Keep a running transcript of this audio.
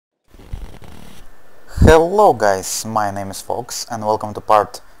Hello guys, my name is Fox and welcome to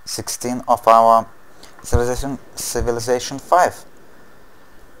part 16 of our Civilization 5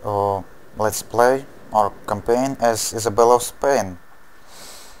 Let's play or campaign as Isabella of Spain.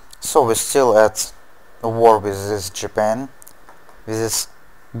 So we're still at a war with this Japan, with this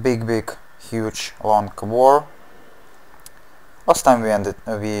big, huge, long war. Last time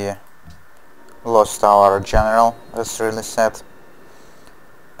we lost our general, that's really sad.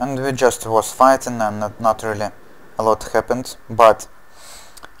 And we just was fighting and not really a lot happened, but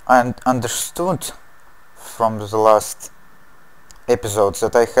I understood from the last episodes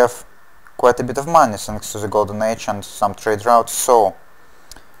that I have quite a bit of money thanks to the Golden Age and some trade routes, so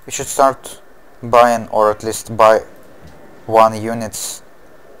we should start buying, or at least buy 1 units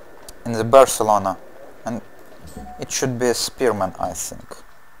in the Barcelona, and it should be a spearman, I think.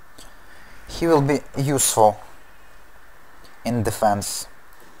 He will be useful in defense,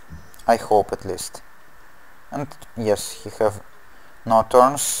 I hope at least. And yes, he have no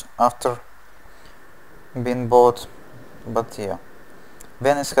turns after being bought, but yeah.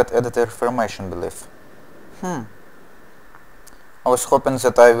 Venice had added a reformation belief. I was hoping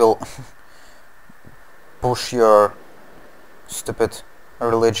that I will push your stupid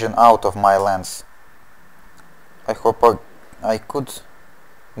religion out of my lands. I hope I could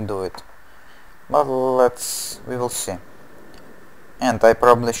do it, but we will see. And I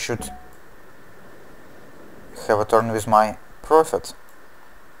probably should have a turn with my prophet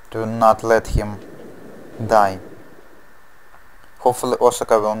to not let him die. Hopefully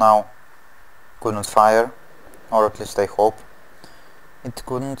Osaka will now couldn't fire, or at least I hope it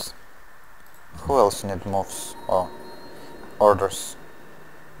couldn't. Who else need moves or orders?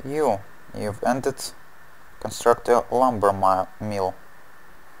 You've ended construct a lumber mill.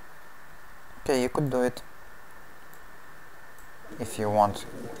 Okay, you could do it if you want.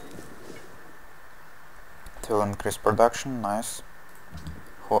 It will increase production, nice.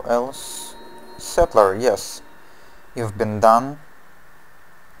 Who else? Settler, yes. You've been done.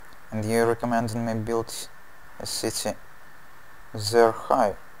 And you recommended me build a city there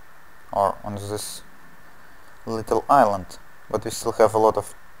high, or on this little island. But we still have a lot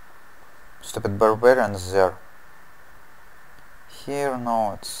of stupid barbarians there. Here,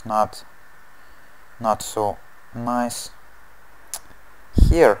 no, it's not so nice.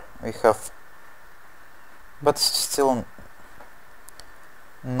 Here we have, but still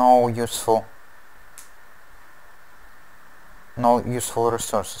no useful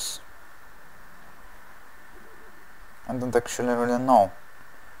resources. I don't actually really know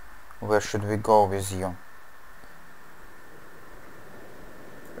where should we go with you.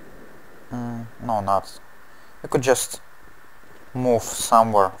 No, not. We could just move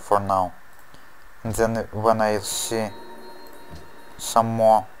somewhere for now, and then when I see some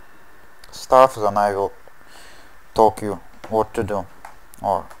more stuff, then I will talk you what to do,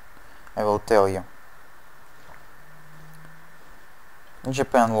 or I will tell you.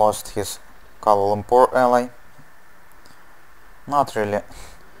 Japan lost his Kuala Lumpur ally. Not really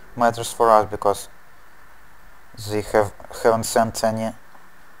matters for us because they haven't sent any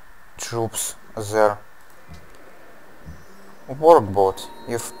troops there. Workboat,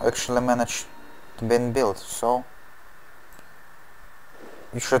 you've actually managed to be built, so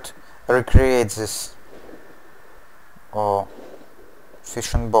you should recreate this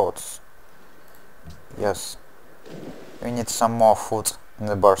fishing boats. Yes, we need some more food in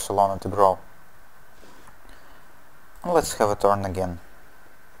the Barcelona to grow. Let's have a turn again.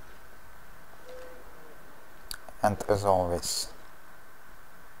 And as always,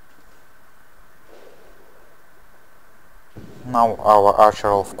 now our archer,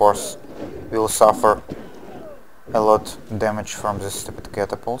 of course, will suffer a lot damage from these stupid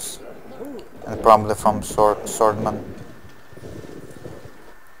catapults, and probably from swordman.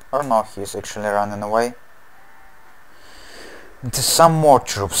 Or no, he's actually running away. There's some more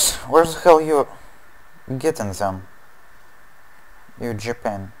troops. Where the hell you getting them? You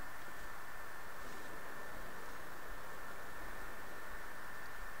Japan.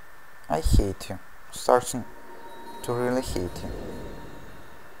 I hate you. Starting to really hate you.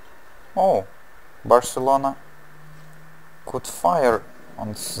 Oh, Barcelona could fire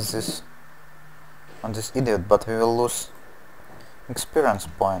on this idiot, but we will lose experience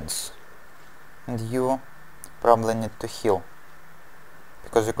points. And you probably need to heal,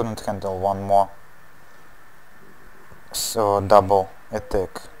 because you couldn't handle one more double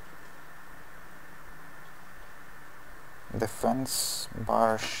attack. Defense,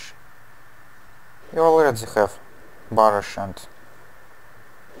 barrage. You already have barrage and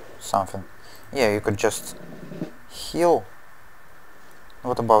something. Yeah, you could just heal.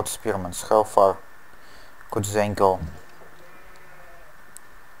 What about spearmen? How far could they go?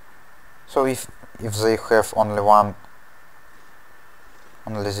 So if they have only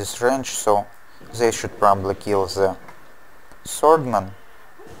this range, so they should probably kill the swordman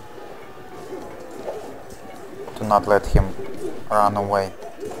to not let him run away.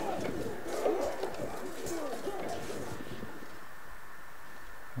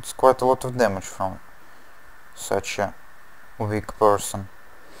 It's quite a lot of damage from such a weak person.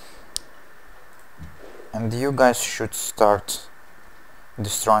 And you guys should start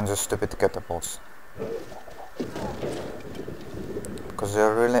destroying the stupid catapults, because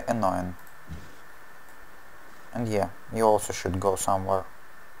they're really annoying. And yeah, you also should go somewhere.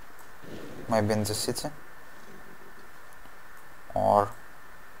 Maybe in the city? Or...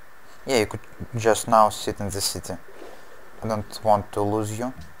 yeah, you could just now sit in the city. I don't want to lose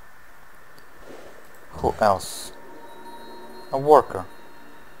you. Who else? A worker.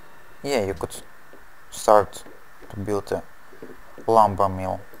 Yeah, you could start to build a lumber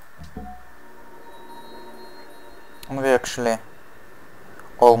mill. And we actually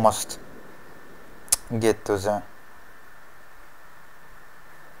almost get to the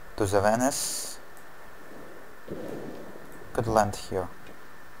Venice. Could land here.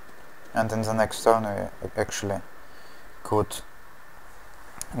 And in the next turn we actually could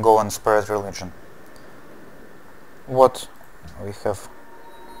go and spread religion. What we have?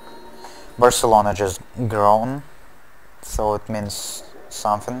 Barcelona just grown, so it means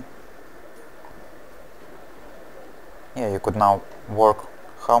something. Yeah, you could now work.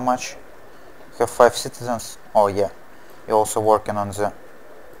 How much? You have 5 citizens? Oh yeah, you're also working on the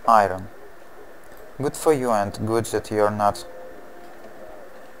iron. Good for you, and good that you're not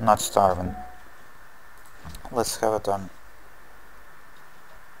starving. Let's have a turn.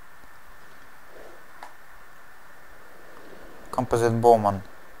 Composite bowman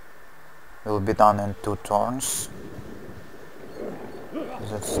will be done in 2 turns.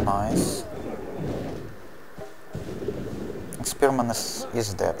 That's nice. Spearman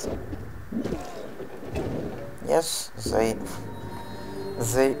is dead. Yes,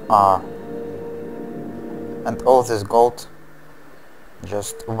 they are. And all this gold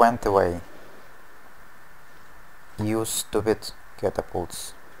just went away. You stupid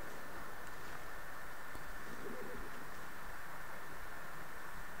catapults.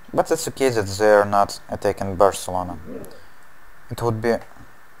 But it's okay that they're not attacking Barcelona. It would be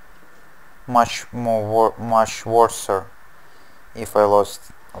much worse if I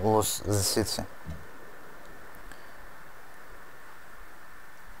lose the city.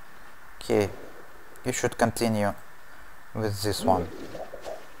 Okay, you should continue with this one.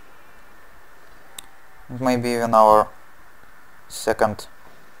 Maybe even our second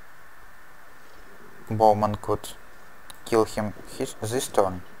bowman could kill him this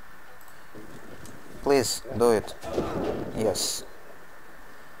turn. Please do it. Yes.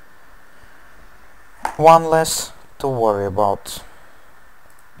 One less to worry about.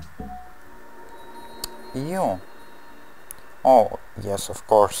 You. Oh, yes, of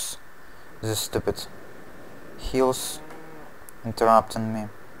course. These stupid hills interrupting me.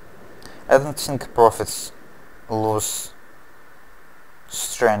 I don't think prophets lose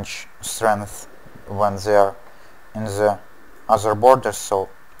strength when they are in the other borders, so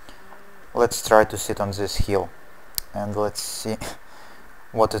let's try to sit on this hill and let's see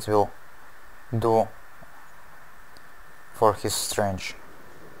what it will do for his strength.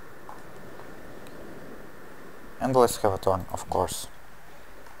 And let's have a turn, of course.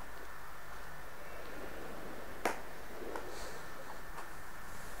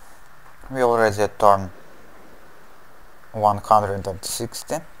 We already at turn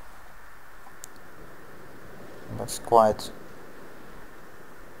 160. That's quite...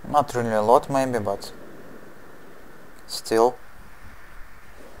 not really a lot maybe, but still.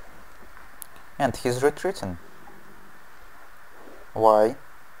 And he's retreating. Why?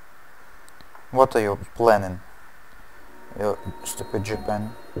 What are you planning? You stupid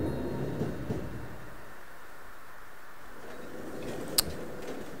Japan.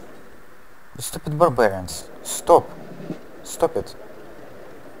 The stupid barbarians. Stop. Stop it.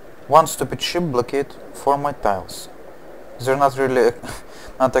 One stupid ship blockade 4 my tiles. They're not really...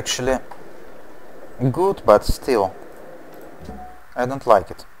 not actually good, but still. I don't like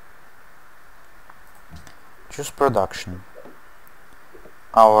it. Choose production.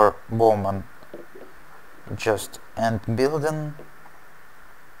 Our bowman just end building.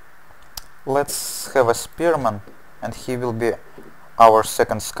 Let's have a spearman, and he will be our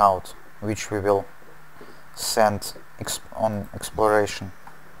second scout, which we will send on exploration.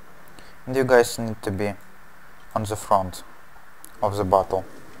 And you guys need to be on the front of the battle.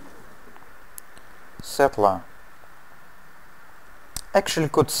 Settler. Actually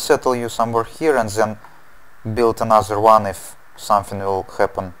could settle you somewhere here and then build another one if something will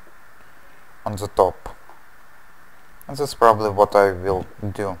happen on the top. And that's probably what I will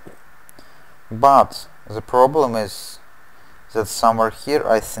do. But the problem is that somewhere here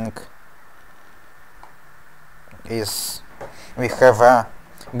I think is we have a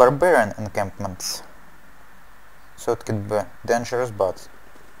barbarian encampment. So it could be dangerous, but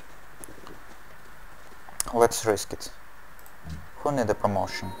let's risk it. Who need a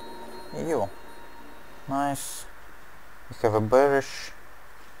promotion? You. Nice. We have a bearish.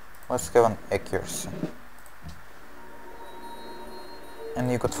 Let's have an accuracy.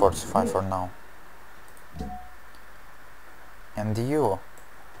 And you got 45 for now. And you.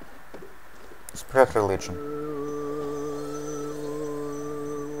 Spread religion.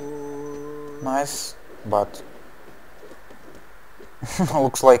 Nice, but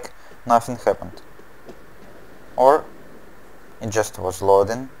looks like nothing happened. Or it just was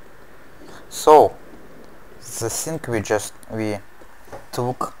loading. So the thing we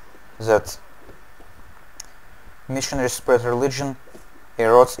took that missionary spread religion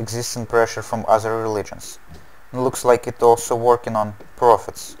erodes existing pressure from other religions. It looks like it also working on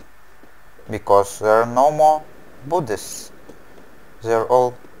prophets, because there are no more Buddhists. They're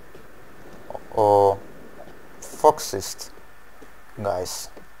all Foxist guys.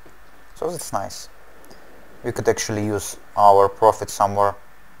 So that's nice. We could actually use our profit somewhere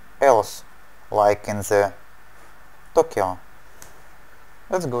else, like in the Tokyo.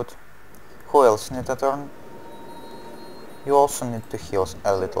 That's good. Who else need a turn? You also need to heal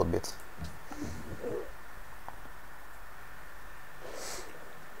a little bit.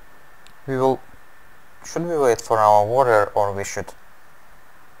 Should we wait for our warrior, or we should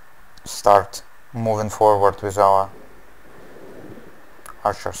start moving forward with our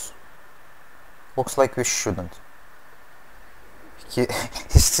archers? Looks like we shouldn't. He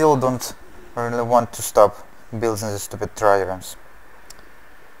still don't really want to stop building the stupid triremes.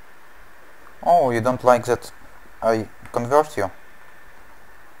 Oh, you don't like that I convert you?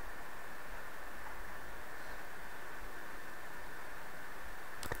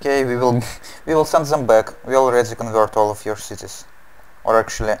 Okay, we will send them back. We already convert all of your cities, or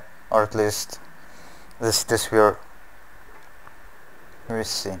actually, or at least the cities we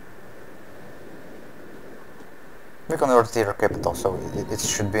see. We convert their capital, so it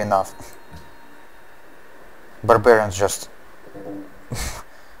should be enough. Barbarians just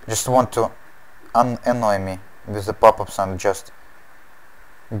want to annoy me with the pop-ups and just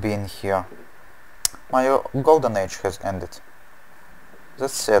being here. My golden age has ended.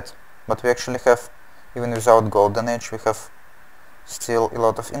 That's sad, but we actually have, even without golden age, we have still a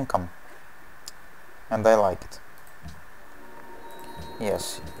lot of income, and I like it.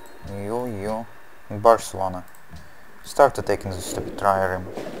 Yes, you in Barcelona. Start taking the stupid trireme.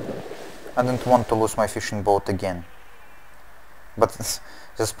 I don't want to lose my fishing boat again, but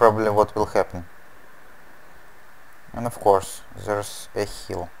that's probably what will happen. And of course, there's a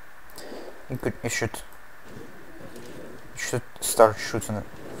hill. You should start shooting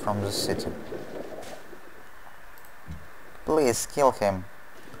from the city. Please kill him.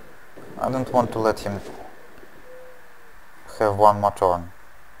 I don't want to let him have one more turn,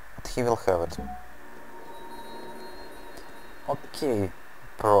 but he will have it. Okay,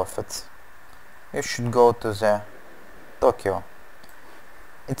 prophet. You should go to the Tokyo.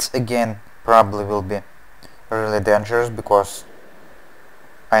 It's again probably will be really dangerous, because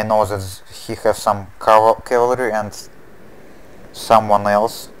I know that he has some cavalry and someone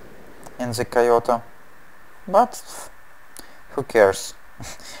else in the Kyoto, but who cares?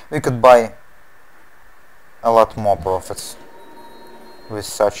 We could buy a lot more profits with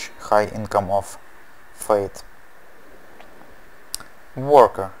such high income of fate.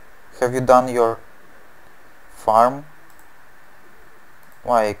 Worker, have you done your farm?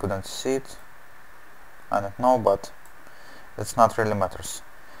 Why I couldn't see it? I don't know, but that's not really matters.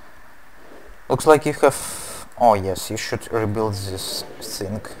 Looks like you have... Oh yes, you should rebuild this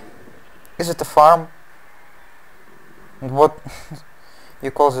thing. Is it a farm? What?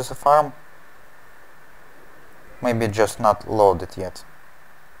 You call this a farm? Maybe just not loaded yet.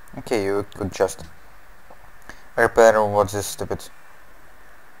 Okay, you could just repair what this stupid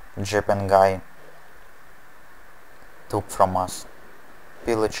Japan guy took from us.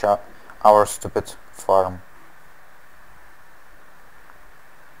 Pillage our stupid farm.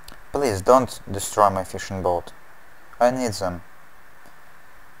 Please don't destroy my fishing boat. I need them.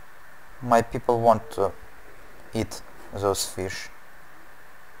 My people want to eat those fish.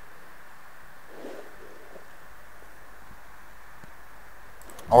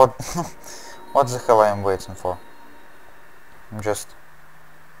 What What the hell I am waiting for? I'm just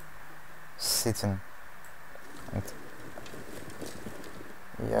sitting. And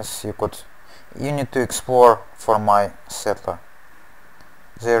yes, you could. You need to explore for my settler.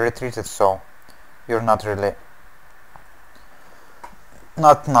 They retreated, so you're not really.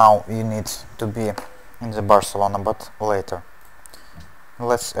 Not now you need to be in the Barcelona, but later.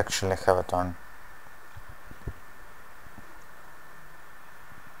 Let's actually have a turn.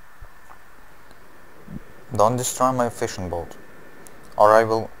 Don't destroy my fishing boat, or I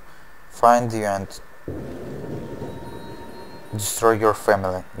will find you and destroy your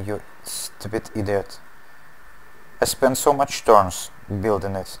family, you stupid idiot. I spent so much turns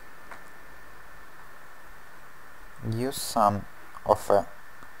building it. You son of a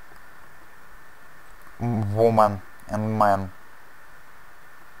woman and man.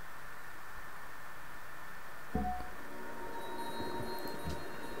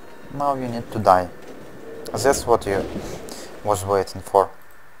 Now you need to die. That's what you was waiting for.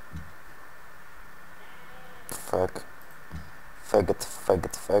 Fag. Faggot,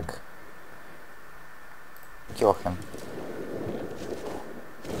 faggot, fag. Kill him.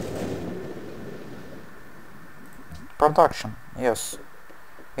 Production, yes.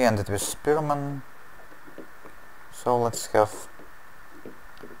 We ended with Spearman. So let's have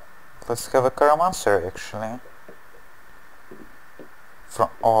a Caramancer actually.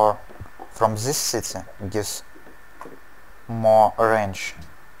 From this city gives more range.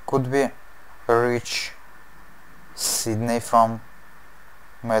 Could we reach Sydney from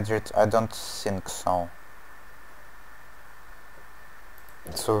Madrid? I don't think so.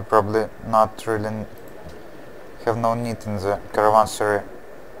 So we probably not really have no need in the caravanserai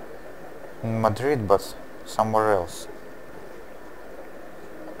in Madrid, but somewhere else.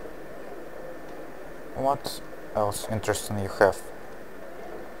 What else interesting you have?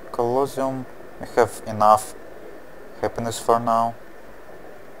 Colosseum, we have enough happiness for now.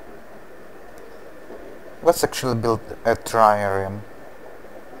 Let's actually build a triarium.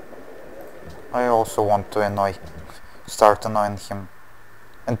 I also want to start annoying him.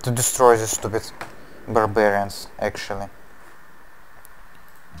 And to destroy the stupid barbarians, actually.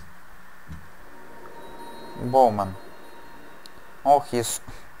 Bowman. Oh, he's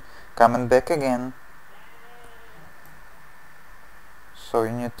coming back again. So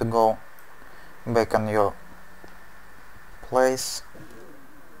you need to go back on your place.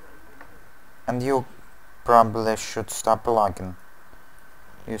 And you probably should stop lagging.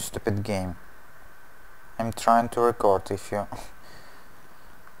 You stupid game. I'm trying to record if you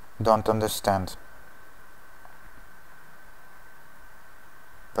don't understand.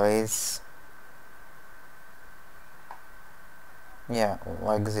 Please. Yeah,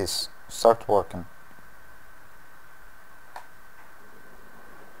 like this. Start working.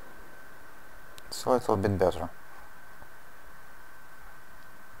 It's a little bit better.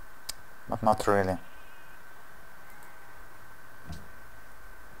 But not really.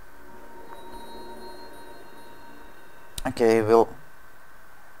 Okay,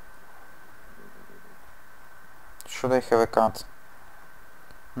 should I have a cut?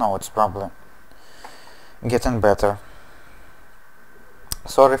 No, it's probably getting better.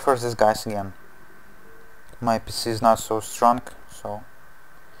 Sorry for this guys again. My PC is not so strong, so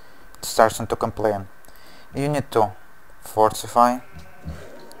it starts to complain. You need to fortify.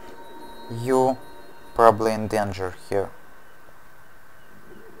 You probably in danger here.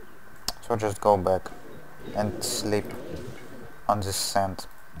 So just go back and sleep on this sand.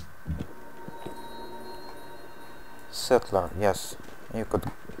 Settler, yes. You could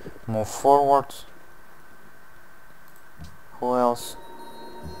move forward. Who else?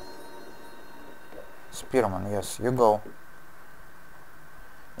 Spearman, yes, you go.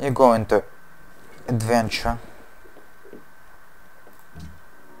 You go into adventure.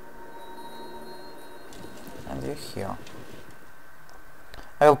 And you're here.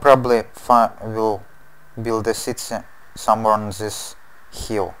 I will probably will build a city somewhere on this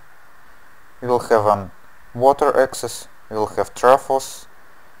hill. We will have water access, we will have truffles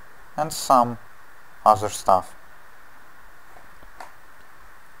and some other stuff.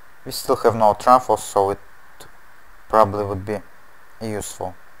 We still have no truffles, so it probably would be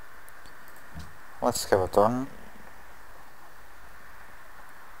useful. Let's have a turn.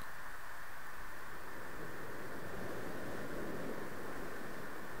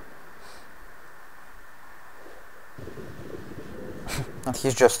 And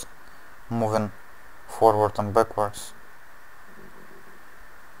he's just moving forward and backwards.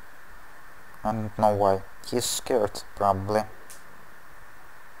 I don't know why. He's scared, probably.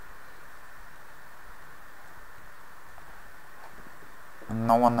 And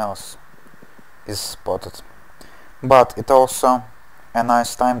no one else. is spotted. But it also a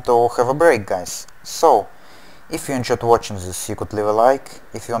nice time to have a break, guys. So, if you enjoyed watching this, you could leave a like.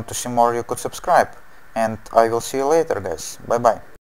 If you want to see more, you could subscribe. And I will see you later, guys. Bye bye.